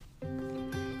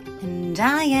And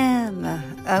I am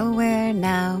Aware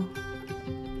Now.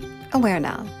 Aware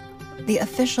Now, the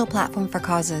official platform for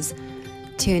causes.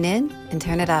 Tune in and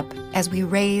turn it up as we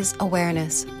raise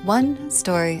awareness, one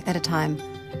story at a time,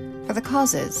 for the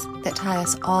causes that tie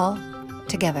us all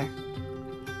together.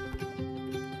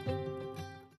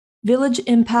 Village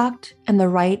Impact and the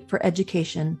Right for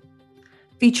Education,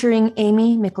 featuring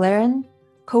Amy McLaren,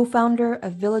 co-founder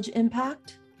of Village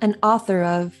Impact and author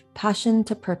of Passion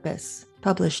to Purpose,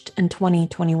 published in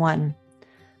 2021.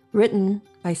 Written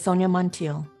by Sonia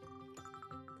Montiel.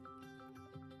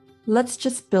 Let's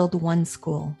just build one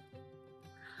school.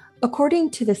 According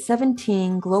to the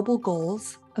 17 global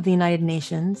goals of the United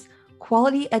Nations,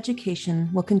 quality education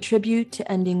will contribute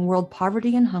to ending world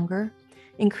poverty and hunger,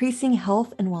 increasing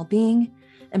health and well-being,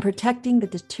 and protecting the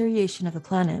deterioration of the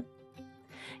planet.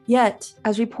 Yet,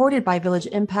 as reported by Village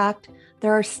Impact,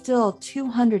 there are still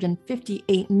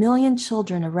 258 million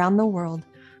children around the world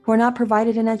who are not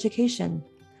provided an education.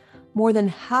 More than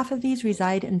half of these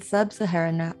reside in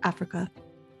sub-Saharan Africa.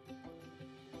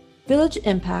 Village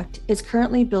Impact is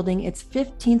currently building its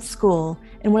 15th school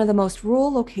in one of the most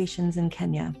rural locations in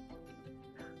Kenya.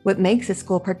 What makes this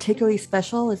school particularly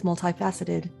special is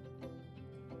multifaceted.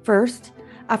 First,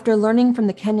 after learning from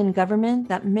the Kenyan government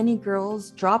that many girls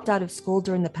dropped out of school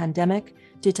during the pandemic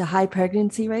due to high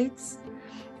pregnancy rates,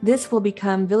 this will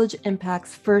become Village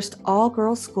Impact's first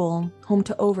all-girls school, home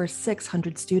to over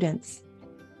 600 students.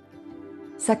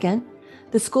 Second,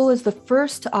 the school is the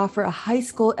first to offer a high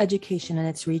school education in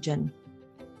its region.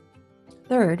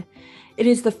 Third, it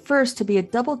is the first to be a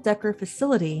double-decker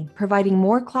facility, providing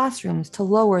more classrooms to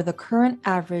lower the current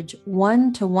average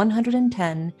 1 to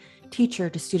 110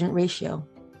 teacher-to-student ratio.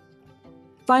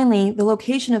 Finally, the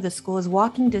location of the school is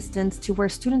walking distance to where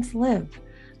students live,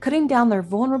 cutting down their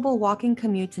vulnerable walking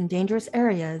commutes in dangerous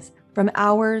areas from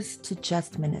hours to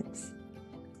just minutes.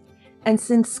 And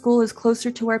since school is closer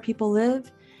to where people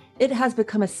live, it has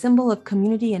become a symbol of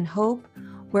community and hope,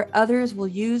 where others will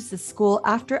use the school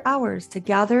after hours to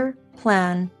gather,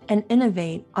 plan, and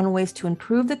innovate on ways to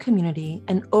improve the community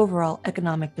and overall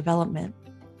economic development.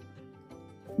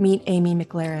 Meet Amy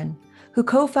McLaren, who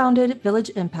co-founded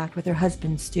Village Impact with her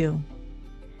husband, Stu.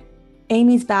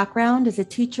 Amy's background as a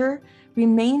teacher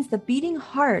remains the beating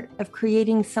heart of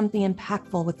creating something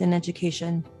impactful within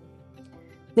education.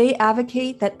 They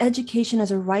advocate that education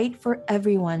is a right for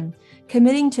everyone,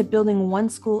 committing to building one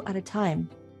school at a time.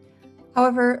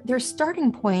 However, their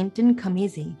starting point didn't come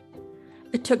easy.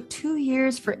 It took 2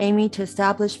 years for Amy to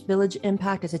establish Village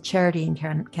Impact as a charity in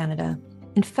Canada.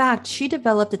 In fact, she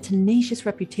developed a tenacious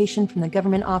reputation from the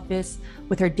government office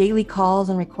with her daily calls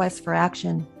and requests for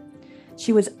action.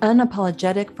 She was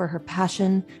unapologetic for her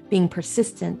passion, being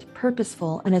persistent,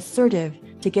 purposeful, and assertive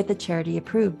to get the charity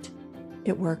approved.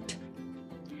 It worked.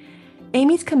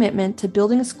 Amy's commitment to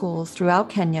building schools throughout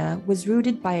Kenya was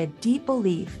rooted by a deep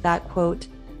belief that, quote,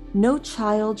 no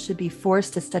child should be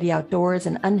forced to study outdoors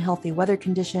in unhealthy weather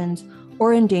conditions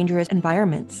or in dangerous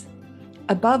environments.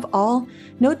 Above all,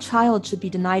 no child should be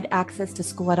denied access to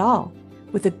school at all.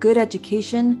 With a good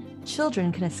education,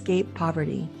 children can escape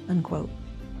poverty, unquote.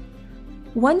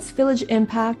 Once Village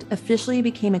Impact officially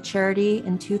became a charity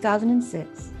in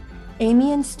 2006,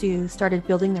 Amy and Stu started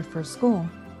building their first school.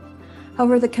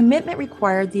 However, the commitment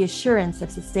required the assurance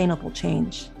of sustainable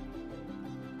change.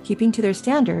 Keeping to their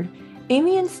standard,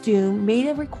 Amy and Stu made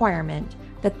a requirement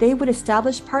that they would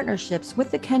establish partnerships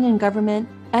with the Kenyan government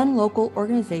and local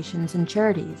organizations and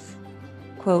charities.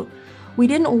 Quote, we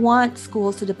didn't want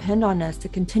schools to depend on us to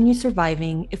continue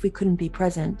surviving if we couldn't be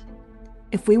present.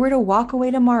 If we were to walk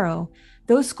away tomorrow,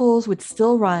 those schools would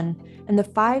still run and the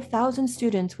 5,000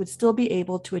 students would still be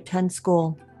able to attend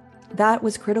school. That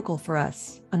was critical for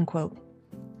us, unquote.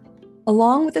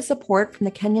 Along with the support from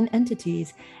the Kenyan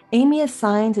entities, Amy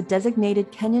assigns a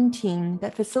designated Kenyan team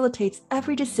that facilitates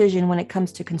every decision when it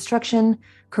comes to construction,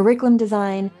 curriculum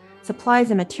design,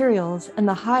 supplies and materials, and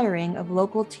the hiring of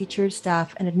local teachers,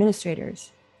 staff, and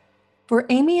administrators. For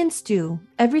Amy and Stu,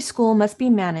 every school must be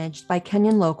managed by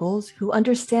Kenyan locals who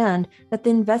understand that the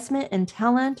investment in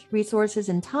talent, resources,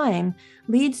 and time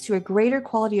leads to a greater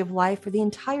quality of life for the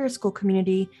entire school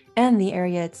community and the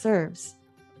area it serves.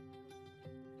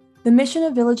 The mission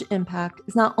of Village Impact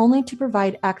is not only to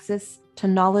provide access to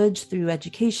knowledge through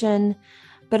education,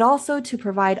 but also to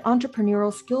provide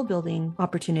entrepreneurial skill building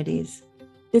opportunities.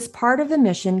 This part of the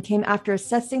mission came after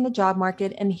assessing the job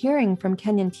market and hearing from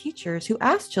Kenyan teachers who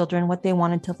asked children what they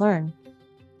wanted to learn.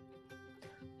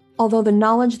 Although the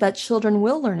knowledge that children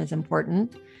will learn is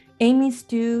important, Amy,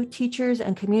 Stu, teachers,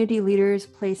 and community leaders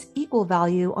place equal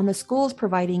value on the schools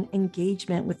providing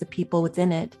engagement with the people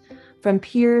within it, from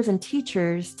peers and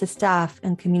teachers to staff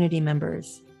and community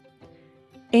members.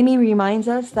 Amy reminds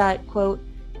us that, quote,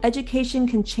 education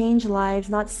can change lives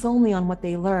not solely on what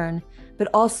they learn, but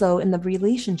also in the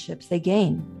relationships they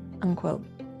gain, unquote.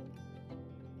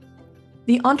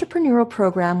 The entrepreneurial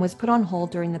program was put on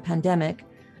hold during the pandemic.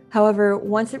 However,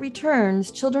 once it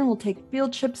returns, children will take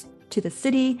field trips to the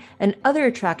city and other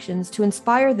attractions to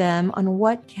inspire them on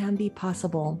what can be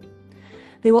possible.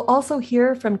 They will also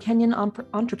hear from Kenyan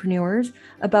entrepreneurs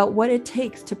about what it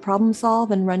takes to problem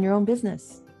solve and run your own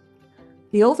business.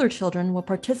 The older children will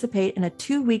participate in a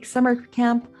 2-week summer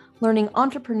camp, learning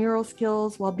entrepreneurial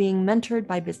skills while being mentored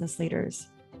by business leaders.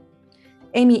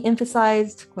 Amy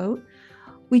emphasized, quote,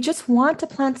 "We just want to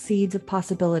plant seeds of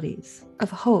possibilities,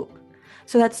 of hope,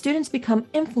 so that students become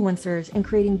influencers in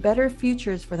creating better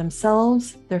futures for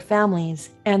themselves, their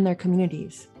families, and their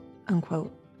communities,"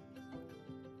 unquote.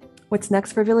 What's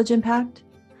next for Village Impact?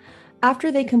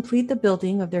 After they complete the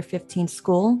building of their 15th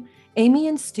school, Amy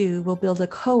and Stu will build a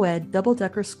co-ed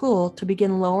double-decker school to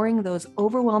begin lowering those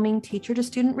overwhelming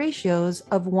teacher-to-student ratios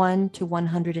of 1 to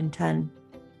 110.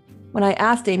 When I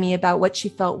asked Amy about what she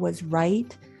felt was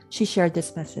right, she shared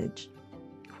this message,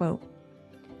 quote,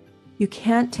 "You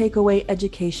can't take away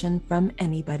education from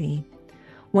anybody.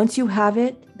 Once you have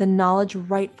it, the knowledge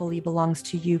rightfully belongs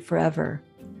to you forever.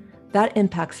 That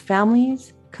impacts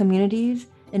families, communities,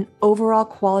 and overall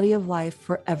quality of life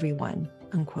for everyone,"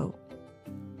 unquote.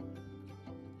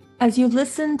 As you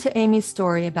listen to Amy's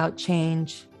story about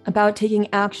change, about taking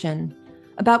action,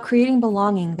 about creating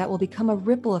belonging that will become a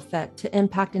ripple effect to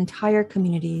impact entire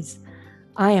communities,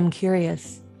 I am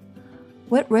curious.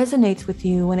 What resonates with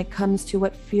you when it comes to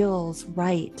what feels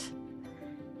right?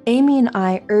 Amy and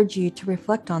I urge you to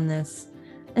reflect on this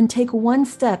and take one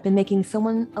step in making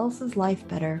someone else's life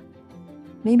better.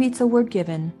 Maybe it's a word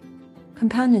given,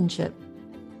 companionship,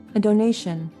 a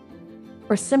donation,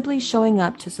 or simply showing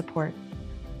up to support.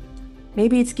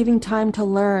 Maybe it's giving time to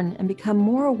learn and become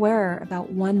more aware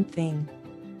about one thing.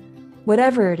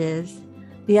 Whatever it is,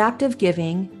 the act of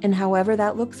giving, and however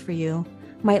that looks for you,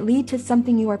 might lead to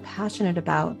something you are passionate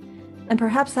about, and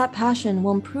perhaps that passion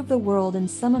will improve the world in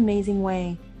some amazing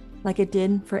way, like it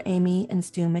did for Amy and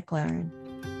Stu McLaren.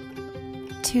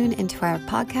 Tune into our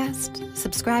podcast,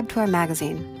 subscribe to our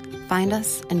magazine, find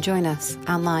us and join us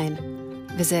online.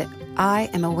 Visit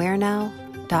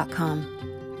IamAwareNow.com.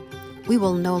 We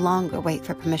will no longer wait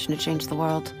for permission to change the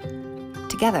world.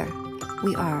 Together,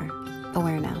 we are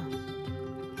aware now.